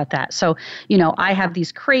talk about that. So, I have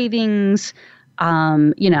these cravings.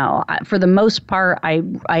 For the most part, I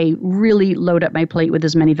really load up my plate with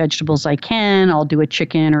as many vegetables as I can. I'll do a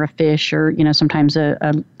chicken or a fish or, sometimes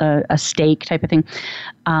a steak type of thing.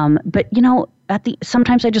 But,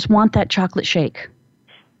 sometimes I just want that chocolate shake.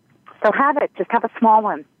 So have it. Just have a small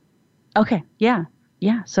one. Okay. Yeah.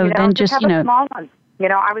 Yeah. So then just have a small one.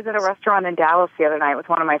 I was at a restaurant in Dallas the other night with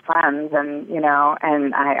one of my friends, and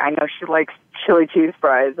I know she likes chili cheese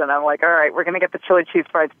fries, and I'm like, all right, we're going to get the chili cheese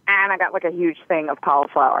fries, and I got like a huge thing of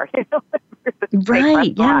cauliflower.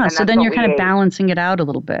 Right, yeah. So then you're kind of balancing it out a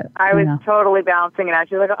little bit. I was totally balancing it out.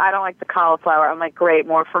 She's like, oh, I don't like the cauliflower. I'm like, great,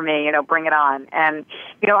 more for me, bring it on. And,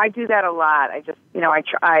 I do that a lot. I just,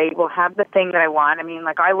 I will have the thing that I want. I mean,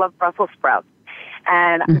 like, I love Brussels sprouts.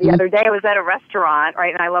 And the other day I was at a restaurant,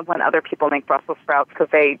 right, and I love when other people make Brussels sprouts because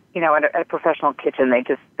they, at a professional kitchen, they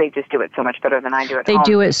just do it so much better than I do at home. They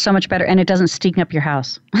do it so much better, and it doesn't stink up your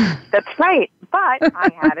house. That's right. But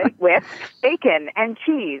I had it with bacon and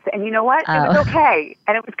cheese, and you know what? It was okay,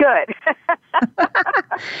 and it was good.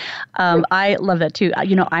 I love that, too.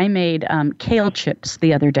 I made kale chips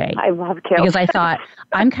the other day. I love kale because I thought,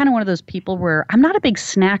 I'm kind of one of those people where I'm not a big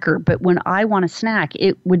snacker, but when I want a snack,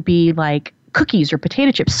 it would be like cookies or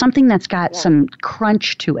potato chips, something that's got some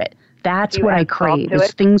crunch to it. That's what I crave,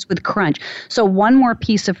 is things with crunch. So one more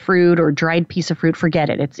piece of fruit or dried piece of fruit, forget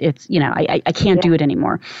it. It's I can't do it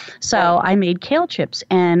anymore. So I made kale chips,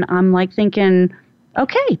 and I'm like thinking,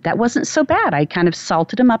 okay, that wasn't so bad. I kind of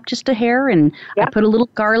salted them up just a hair, and I put a little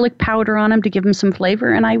garlic powder on them to give them some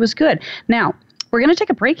flavor, and I was good. Now, we're going to take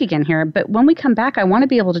a break again here, but when we come back, I want to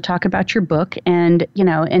be able to talk about your book and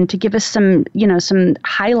to give us some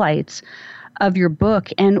highlights of your book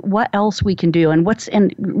and what else we can do, and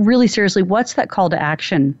really seriously, what's that call to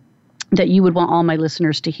action that you would want all my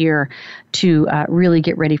listeners to hear to really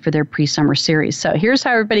get ready for their pre-summer series. So here's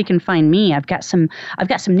how everybody can find me. I've got some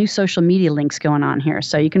new social media links going on here.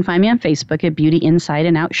 So you can find me on Facebook at Beauty Inside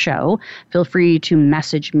and Out Show. Feel free to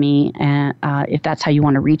message me if that's how you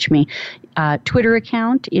want to reach me. Twitter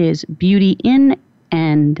account is Beauty In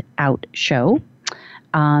and Out Show.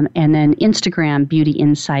 And then Instagram, Beauty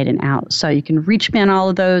Inside and Out. So you can reach me on all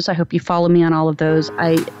of those. I hope you follow me on all of those.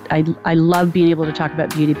 I love being able to talk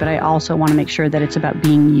about beauty, but I also want to make sure that it's about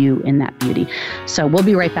being you in that beauty. So we'll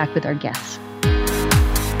be right back with our guests.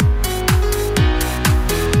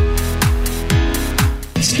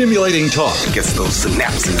 Stimulating talk. Gets those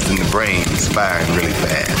synapses in the brain firing really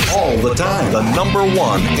fast. All the time. The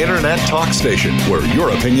 #1 internet talk station where your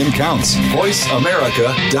opinion counts.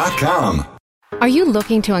 VoiceAmerica.com. Are you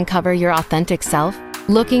looking to uncover your authentic self?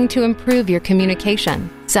 Looking to improve your communication,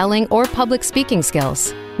 selling, or public speaking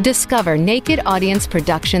skills? Discover Naked Audience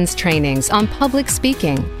Productions trainings on public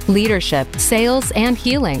speaking, leadership, sales, and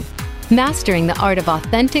healing. Mastering the art of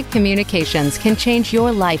authentic communications can change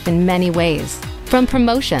your life in many ways. From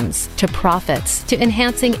promotions to profits to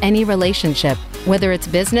enhancing any relationship, whether it's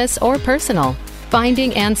business or personal.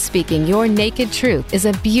 Finding and speaking your naked truth is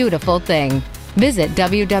a beautiful thing. Visit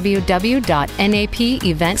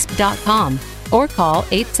www.napevents.com or call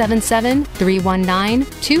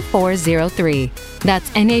 877-319-2403. That's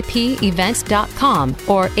napevents.com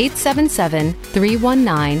or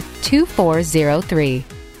 877-319-2403.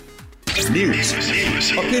 News,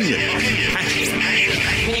 opinion,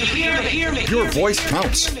 your voice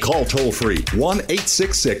counts. Call toll-free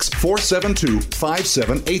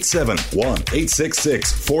 1-866-472-5787.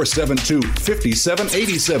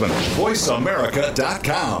 1-866-472-5787.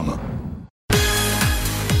 VoiceAmerica.com.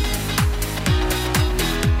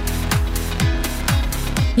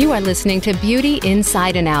 You are listening to Beauty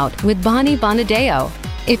Inside and Out with Bonnie Bonadeo.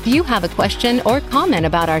 If you have a question or comment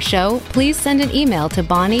about our show, please send an email to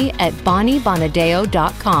Bonnie at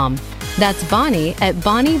BonnieBonadeo.com. That's Bonnie at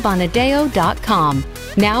BonnieBonadeo.com.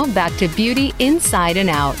 Now back to Beauty Inside and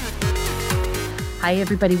Out. Hi,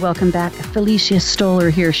 everybody. Welcome back. Felicia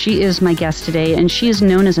Stoler here. She is my guest today, and she is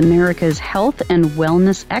known as America's health and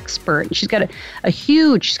wellness expert. She's got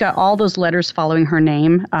she's got all those letters following her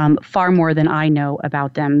name, far more than I know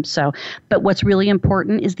about them. But what's really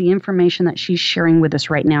important is the information that she's sharing with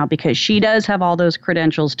us right now, because she does have all those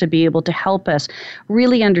credentials to be able to help us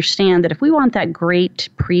really understand that if we want that great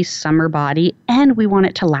pre-summer body and we want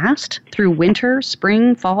it to last through winter,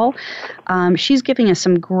 spring, fall, she's giving us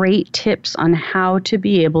some great tips on how to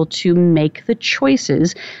be able to make the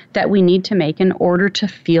choices that we need to make in order to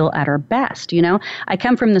feel at our best. You know, I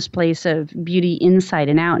come from this place of beauty inside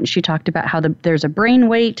and out, and she talked about how there's a brain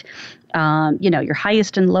weight, your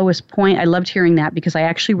highest and lowest point. I loved hearing that because I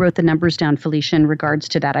actually wrote the numbers down, Felicia, in regards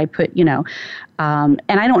to that. I put, and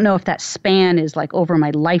I don't know if that span is like over my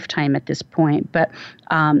lifetime at this point, but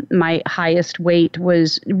my highest weight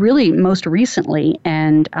was really most recently.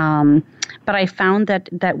 And but I found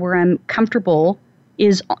that where I'm comfortable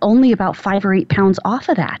is only about 5 or 8 pounds off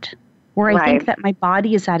of that, where I think that my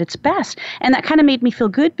body is at its best. And that kind of made me feel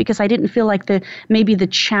good because I didn't feel like maybe the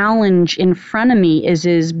challenge in front of me is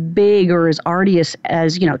as big or as arduous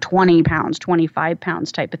as 20 pounds, 25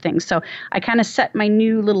 pounds type of thing. So I kind of set my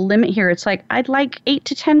new little limit here. It's like, I'd like 8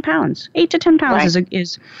 to 10 pounds. 8 to 10 pounds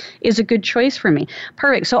is a good choice for me.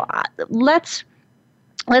 Perfect. So let's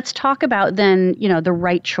talk about then, the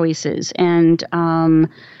right choices and,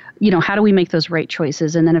 how do we make those right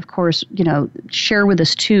choices? And then, of course, share with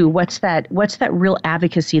us too, what's that real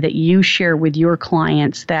advocacy that you share with your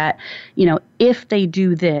clients that, if they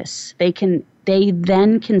do this, they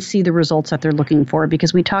then can see the results that they're looking for,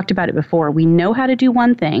 because we talked about it before. We know how to do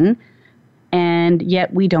one thing and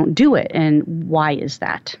yet we don't do it. And why is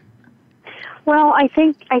that? Well, I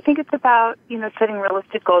think it's about, setting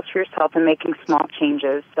realistic goals for yourself and making small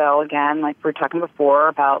changes. So again, like we were talking before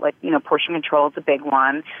about portion control is a big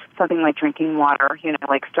one. Something like drinking water,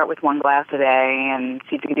 start with 1 glass a day and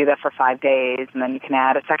see if you can do that for 5 days, and then you can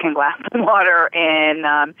add a second glass of water in,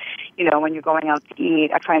 when you're going out to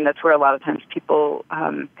eat. I find that's where a lot of times people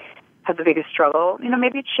have the biggest struggle,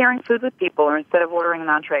 maybe it's sharing food with people, or instead of ordering an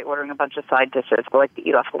entree, ordering a bunch of side dishes. We like to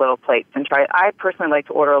eat off of little plates and try. I personally like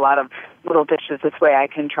to order a lot of little dishes. This way I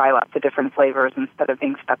can try lots of different flavors instead of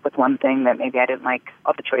being stuck with one thing that maybe I didn't like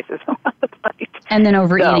all the choices on the plate. And then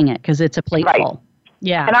overeating it because it's a plate full.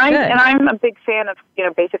 Yeah, and I'm a big fan of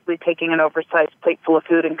basically taking an oversized plate full of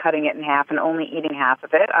food and cutting it in half and only eating half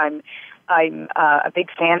of it. I'm a big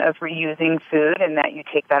fan of reusing food, and that you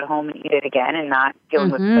take that home and eat it again, and not dealing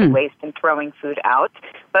with food waste and throwing food out.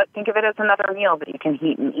 But think of it as another meal that you can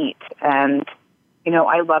heat and eat. And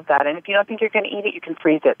I love that. And if you don't think you're going to eat it, you can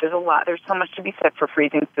freeze it. There's so much to be said for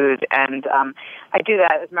freezing food. And I do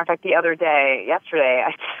that. As a matter of fact, yesterday,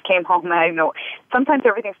 I just came home, and I know sometimes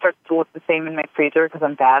everything starts to look the same in my freezer because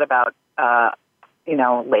I'm bad about,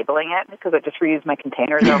 labeling it, because I just reuse my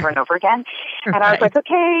containers over and over again. And I was like,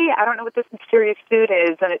 okay, I don't know what this mysterious food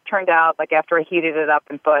is. And it turned out, like, after I heated it up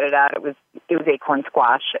and thawed it out, it was acorn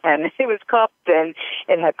squash, and it was cooked, and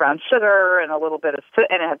it had brown sugar and a little bit of,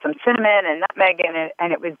 and it had some cinnamon and nutmeg in it,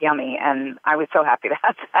 and it was yummy. And I was so happy to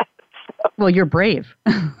have that. Well, you're brave.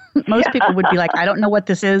 Most people would be like, I don't know what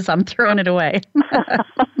this is. I'm throwing it away.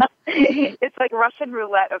 It's like Russian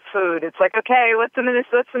roulette of food. It's like, okay, what's the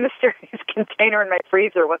mysterious container in my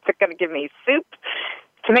freezer? What's it going to give me? Soup,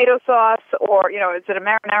 tomato sauce, or, is it a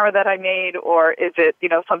marinara that I made, or is it,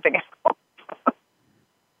 something else?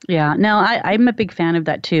 Yeah, no, I'm a big fan of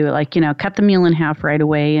that too. Like, cut the meal in half right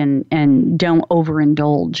away and don't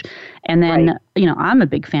overindulge. And then, I'm a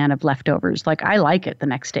big fan of leftovers. Like, I like it the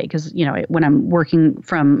next day because, when I'm working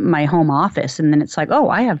from my home office, and then it's like, oh,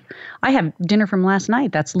 I have dinner from last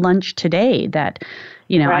night. That's lunch today that,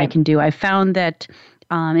 I can do. I found that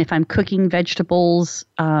if I'm cooking vegetables,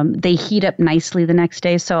 they heat up nicely the next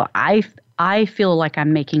day. So I feel like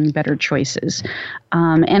I'm making better choices.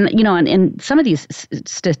 And some of these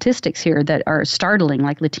statistics here that are startling,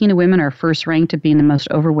 like Latina women are first ranked of being the most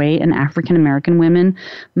overweight, and African American women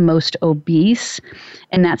most obese,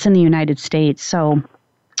 and that's in the United States. So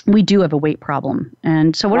we do have a weight problem.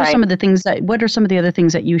 And so what are some of the other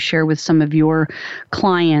things that you share with some of your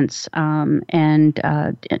clients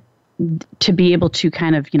to be able to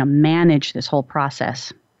kind of, manage this whole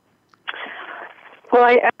process?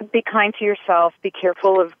 Well, be kind to yourself. Be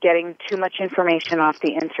careful of getting too much information off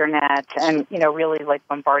the internet and, really like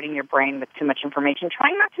bombarding your brain with too much information.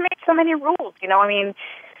 Trying not to make so many rules.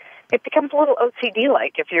 It becomes a little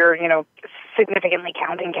OCD-like if you're, significantly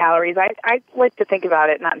counting calories. I like to think about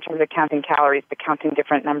it not in terms of counting calories, but counting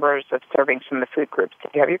different numbers of servings from the food groups.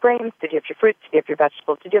 Did you have your grains? Did you have your fruits? Did you have your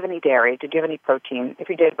vegetables? Did you have any dairy? Did you have any protein? If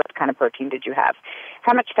you did, what kind of protein did you have?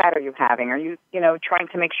 How much fat are you having? Are you, trying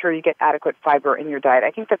to make sure you get adequate fiber in your diet?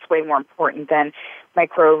 I think that's way more important than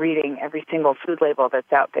micro-reading every single food label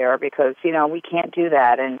that's out there, because, we can't do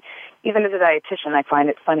that. And even as a dietitian, I find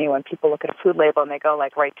it funny when people look at a food label and they go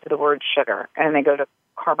right to the word sugar, and they go to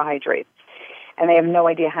carbohydrates. And they have no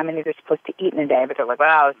idea how many they're supposed to eat in a day, but they're like,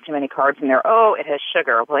 wow, there's too many carbs in there. Oh, it has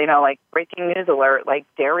sugar. Well, like breaking news alert, like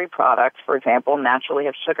dairy products, for example, naturally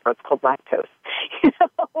have sugar. It's called lactose.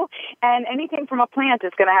 And anything from a plant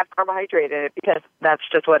is going to have carbohydrate in it because that's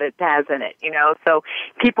just what it has in it, So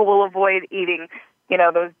people will avoid eating,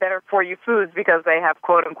 those better for you foods because they have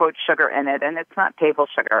quote unquote sugar in it, and it's not table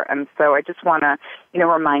sugar. And so I just want to,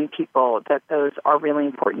 remind people that those are really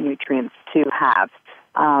important nutrients to have.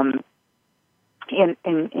 In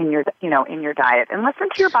your in your diet, and listen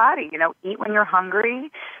to your body. Eat when you're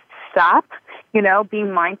hungry. Stop. Be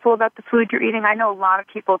mindful about the food you're eating. I know a lot of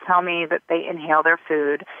people tell me that they inhale their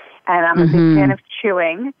food, and I'm a big fan of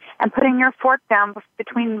chewing and putting your fork down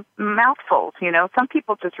between mouthfuls. Some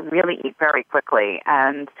people just really eat very quickly,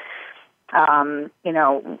 and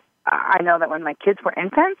I know that when my kids were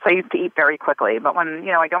infants, I used to eat very quickly. But when,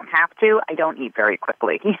 I don't have to, I don't eat very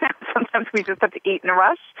quickly. Sometimes we just have to eat in a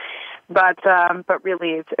rush. But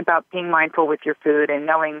really, it's about being mindful with your food and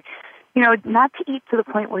knowing, not to eat to the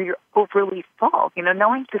point where you're overly full.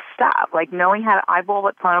 Knowing to stop, like knowing how to eyeball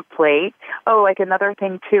what's on a plate. Oh, like another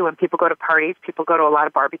thing, too, when people go to parties, people go to a lot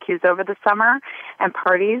of barbecues over the summer and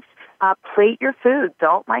parties, plate your food.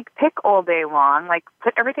 Don't, pick all day long.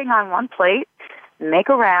 Put everything on one plate. Make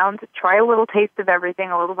a round, try a little taste of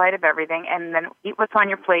everything, a little bite of everything, and then eat what's on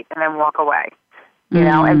your plate and then walk away.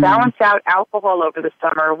 And balance out alcohol over the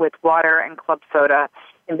summer with water and club soda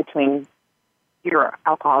in between your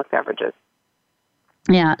alcoholic beverages.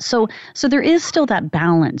 Yeah. So there is still that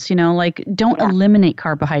balance, don't eliminate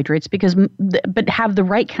carbohydrates but have the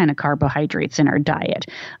right kind of carbohydrates in our diet.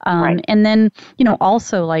 And then,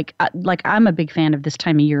 also like I'm a big fan of this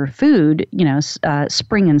time of year food,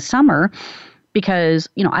 spring and summer. because,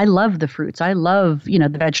 I love the fruits. I love,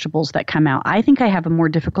 the vegetables that come out. I think I have a more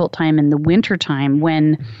difficult time in the wintertime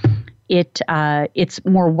when it's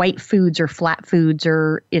more white foods or flat foods,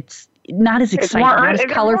 or it's not as exciting, not as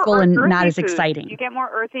colorful, and not as exciting. You get more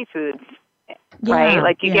earthy foods. Yeah, right?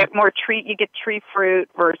 Like you get more you get tree fruit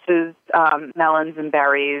versus melons and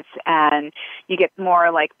berries, and you get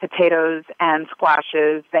more like potatoes and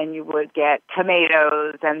squashes than you would get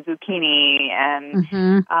tomatoes and zucchini and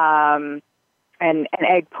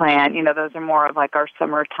eggplant. Those are more of like our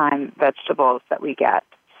summertime vegetables that we get.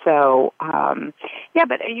 So,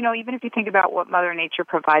 but even if you think about what Mother Nature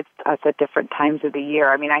provides us at different times of the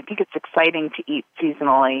year, I mean, I think it's exciting to eat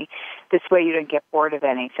seasonally. This way you don't get bored of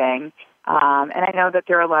anything. And I know that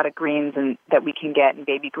there are a lot of greens that we can get, and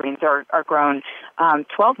baby greens are grown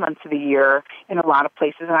 12 months of the year in a lot of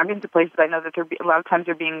places. And I've been to places I know that a lot of times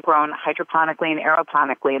they're being grown hydroponically and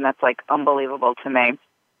aeroponically, and that's like unbelievable to me.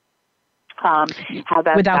 How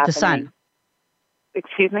that's without happening. The sun.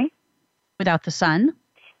 Excuse me? Without the sun?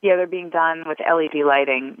 Yeah, they're being done with LED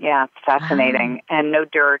lighting. Yeah, it's fascinating. And no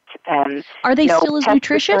dirt. And are they still as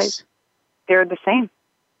nutritious? They're the same.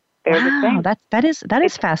 They're the same. That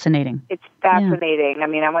is fascinating. It's fascinating. Yeah. I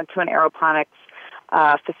mean, I went to an aeroponics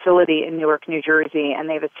facility in Newark, New Jersey, and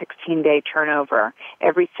they have a 16-day turnover.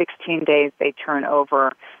 Every 16 days, they turn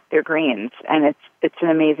over their greens, and it's an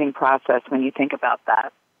amazing process when you think about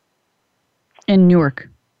that. In Newark.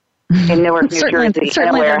 In Newark, New Jersey,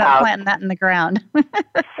 certainly in a they're warehouse. not planting that in the ground.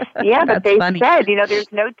 Yeah, but they funny. said, there's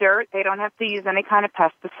no dirt. They don't have to use any kind of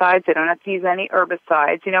pesticides. They don't have to use any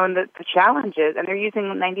herbicides. And the challenge is, and they're using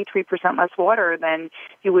 93% less water than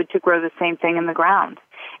you would to grow the same thing in the ground.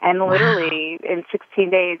 And literally in 16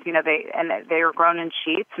 days, they are grown in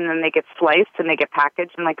sheets, and then they get sliced and they get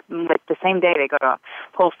packaged, and like the same day they go to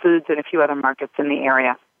Whole Foods and a few other markets in the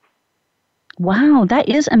area. Wow, that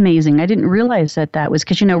is amazing. I didn't realize that was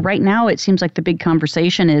because, right now it seems like the big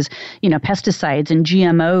conversation is, pesticides and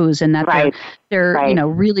GMOs, and that they're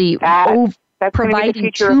really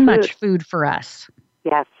providing too much food for us.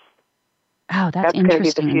 Yes. Oh, that's interesting. That's going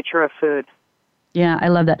to be the future of food. Yeah, I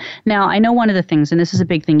love that. Now, I know one of the things, and this is a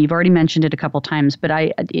big thing, you've already mentioned it a couple times, but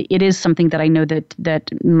it is something that I know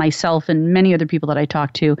that myself and many other people that I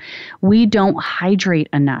talk to, we don't hydrate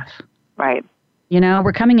enough. Right.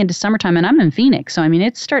 We're coming into summertime, and I'm in Phoenix, so I mean,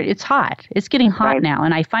 it's hot. It's getting hot now,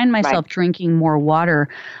 and I find myself drinking more water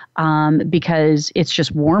because it's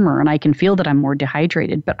just warmer, and I can feel that I'm more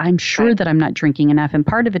dehydrated. But I'm sure that I'm not drinking enough, and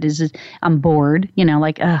part of it is I'm bored.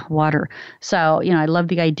 Water. So I love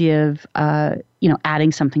the idea of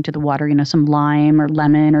adding something to the water. Some lime or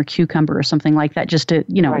lemon or cucumber or something like that. Just to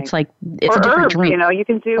it's like it's or a different herbs, drink. You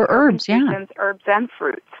can do herbs, herbs and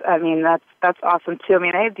fruits. I mean, that's awesome too. I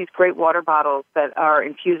mean, I have these great water bottles that are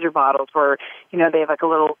infuser bottles where they have like a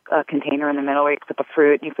little container in the middle where you put the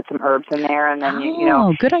fruit, and you put some herbs in there, and then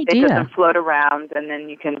good idea. It doesn't float around, and then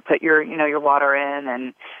you can put your your water in,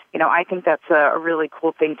 and I think that's a really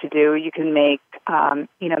cool thing to do. You can make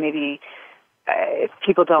maybe. If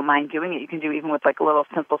people don't mind doing it, you can do even with like a little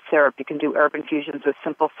simple syrup. You can do herb infusions with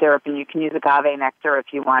simple syrup, and you can use agave nectar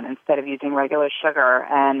if you want instead of using regular sugar.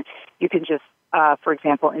 And you can just, for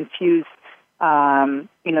example, infuse, some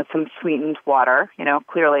sweetened water,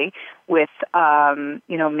 clearly with,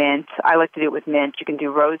 mint. I like to do it with mint. You can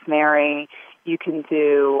do rosemary. You can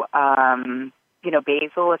do,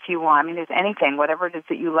 basil if you want. I mean, there's anything, whatever it is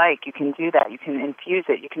that you like, you can do that. You can infuse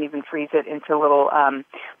it. You can even freeze it into little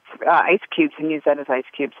ice cubes and use that as ice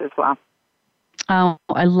cubes as well. Oh,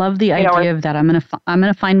 I love the idea of that. I'm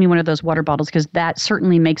gonna find me one of those water bottles because that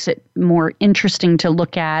certainly makes it more interesting to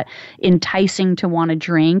look at, enticing to want to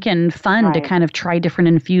drink, and fun to kind of try different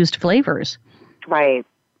infused flavors. Right.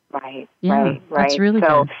 That's really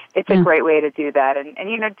so good. It's a great way to do that, and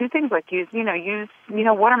do things like use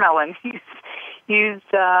watermelon, use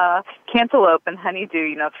cantaloupe and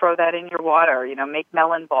honeydew. Throw that in your water. Make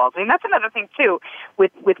melon balls. I mean, that's another thing too.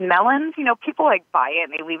 With melons, people like buy it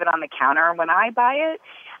and they leave it on the counter. When I buy it,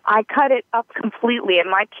 I cut it up completely, and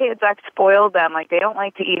my kids, I've spoiled them. Like, they don't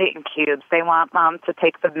like to eat it in cubes. They want Mom to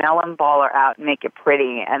take the melon baller out and make it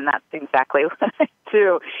pretty, and that's exactly what I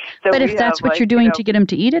do. So but if that's what you're doing to get them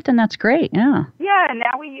to eat it, then that's great, yeah. Yeah, and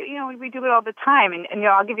now we do it all the time. And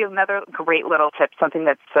I'll give you another great little tip, something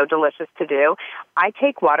that's so delicious to do. I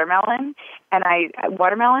take watermelon,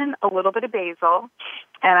 a little bit of basil,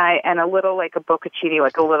 and a little like a bocconcini,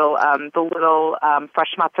 like a little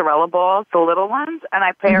fresh mozzarella balls, the little ones, and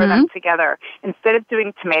I pair them together. Instead of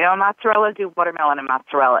doing tomato and mozzarella, do watermelon and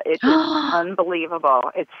mozzarella. It is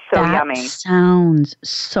unbelievable. It's so yummy. That sounds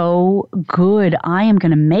so good. I I am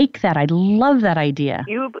going to make that. I love that idea.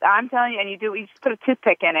 I'm telling you, and you just put a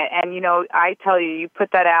toothpick in it, and I tell you, you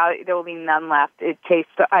put that out, there will be none left. It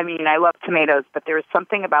tastes, I love tomatoes, but there's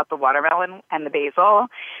something about the watermelon and the basil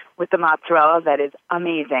with the mozzarella that is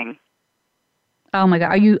amazing. Oh my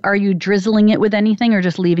God. Are you drizzling it with anything or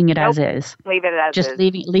just leaving it as is? Leave it as is. Just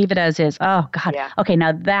leave it as is. Oh God. Yeah. Okay.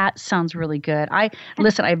 Now that sounds really good.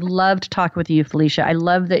 Listen, I've loved talking with you, Felicia. I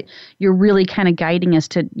love that you're really kind of guiding us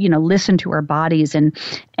to, listen to our bodies and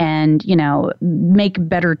make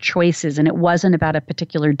better choices. And it wasn't about a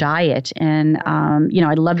particular diet. And,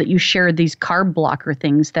 I love that you shared these carb blocker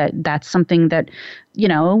things that's something that,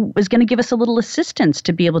 is going to give us a little assistance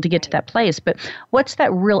to be able to get to that place. But what's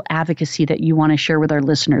that real advocacy that you want to share with our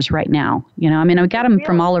listeners right now? I've got them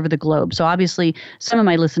from all over the globe. So obviously some of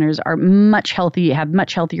my listeners are have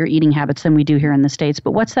much healthier eating habits than we do here in the States.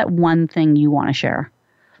 But what's that one thing you want to share?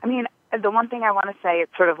 The one thing I want to say,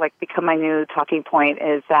 it's sort of like become my new talking point,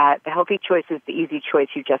 is that the healthy choice is the easy choice.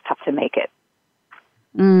 You just have to make it.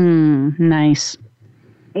 Nice.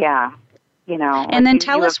 Yeah. And then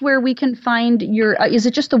tell us where we can find your, is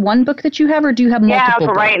it just the one book that you have, or do you have multiple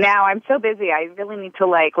books? Right now I'm so busy. I really need to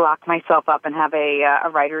lock myself up and have a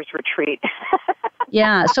writer's retreat.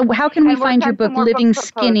 Yeah. So how can we find your book, Living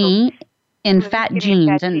Skinny in Fat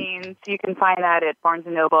Jeans? You can find that at Barnes &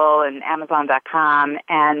 Noble and Amazon.com.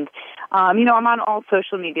 And, I'm on all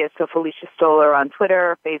social media. So Felicia Stoler on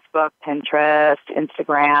Twitter, Facebook, Pinterest,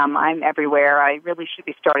 Instagram. I'm everywhere. I really should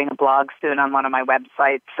be starting a blog soon on one of my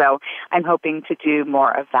websites. So I'm hoping to do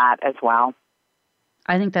more of that as well.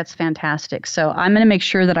 I think that's fantastic. So I'm going to make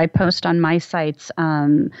sure that I post on my sites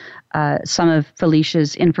some of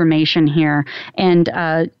Felicia's information here. And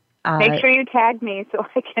make sure you tag me so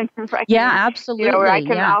I can. Yeah, absolutely.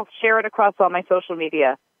 I'll share it across all my social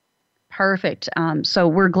media. Perfect. So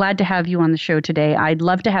we're glad to have you on the show today. I'd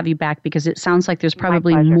love to have you back because it sounds like there's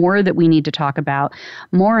probably more that we need to talk about,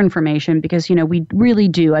 more information, because, we really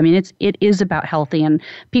do. It is about healthy, and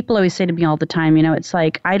people always say to me all the time, it's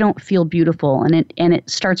like, I don't feel beautiful, and it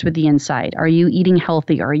starts with the inside. Are you eating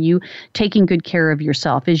healthy? Are you taking good care of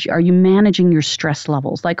yourself? Are you managing your stress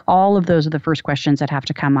levels? Like, all of those are the first questions that have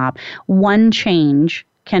to come up. One change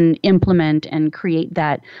can implement and create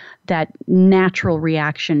that natural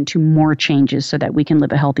reaction to more changes so that we can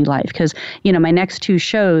live a healthy life. Because, my next two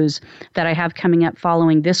shows that I have coming up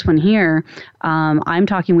following this one here, I'm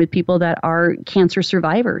talking with people that are cancer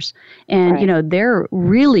survivors. And, they're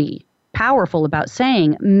really powerful about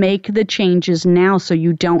saying, make the changes now so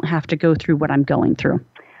you don't have to go through what I'm going through.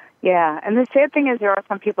 Yeah, and the sad thing is there are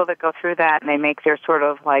some people that go through that and they make their sort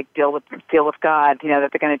of deal with God, that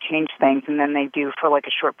they're going to change things, and then they do for a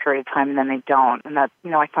short period of time, and then they don't. And that,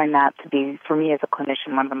 I find that to be, for me as a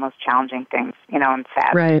clinician, one of the most challenging things, and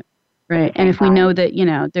sad. Right. Right. And if we know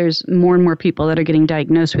that, there's more and more people that are getting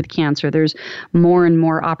diagnosed with cancer, there's more and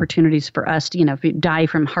more opportunities for us to, if we die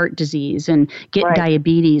from heart disease and get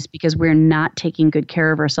diabetes because we're not taking good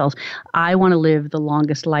care of ourselves. I want to live the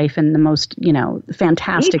longest life and the most,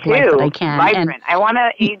 fantastic life that I can. Vibrant. And I want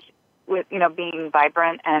to age with, being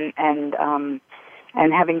vibrant and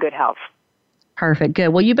having good health. Perfect. Good.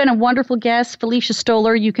 Well, you've been a wonderful guest, Felicia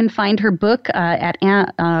Stoler. You can find her book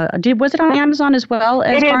was it on Amazon as well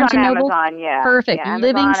as Barnes & Noble? Amazon, yeah. Perfect. Yeah,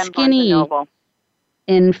 Living Skinny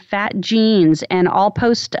in Fat Jeans, and I'll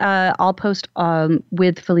post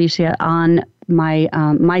with Felicia on my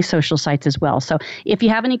my social sites as well. So if you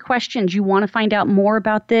have any questions, you want to find out more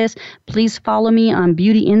about this, please follow me on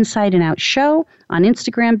Beauty Inside and Out Show, on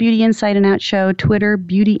Instagram, Beauty Inside and Out Show, Twitter,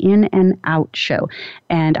 Beauty In and Out Show.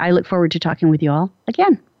 And I look forward to talking with you all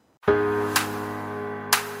again.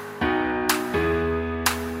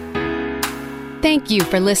 Thank you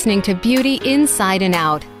for listening to Beauty Inside and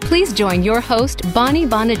Out. Please join your host, Bonnie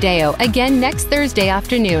Bonadeo, again next Thursday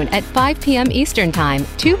afternoon at 5 p.m. Eastern Time,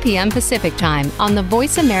 2 p.m. Pacific Time on the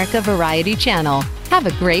Voice America Variety Channel. Have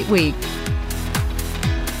a great week.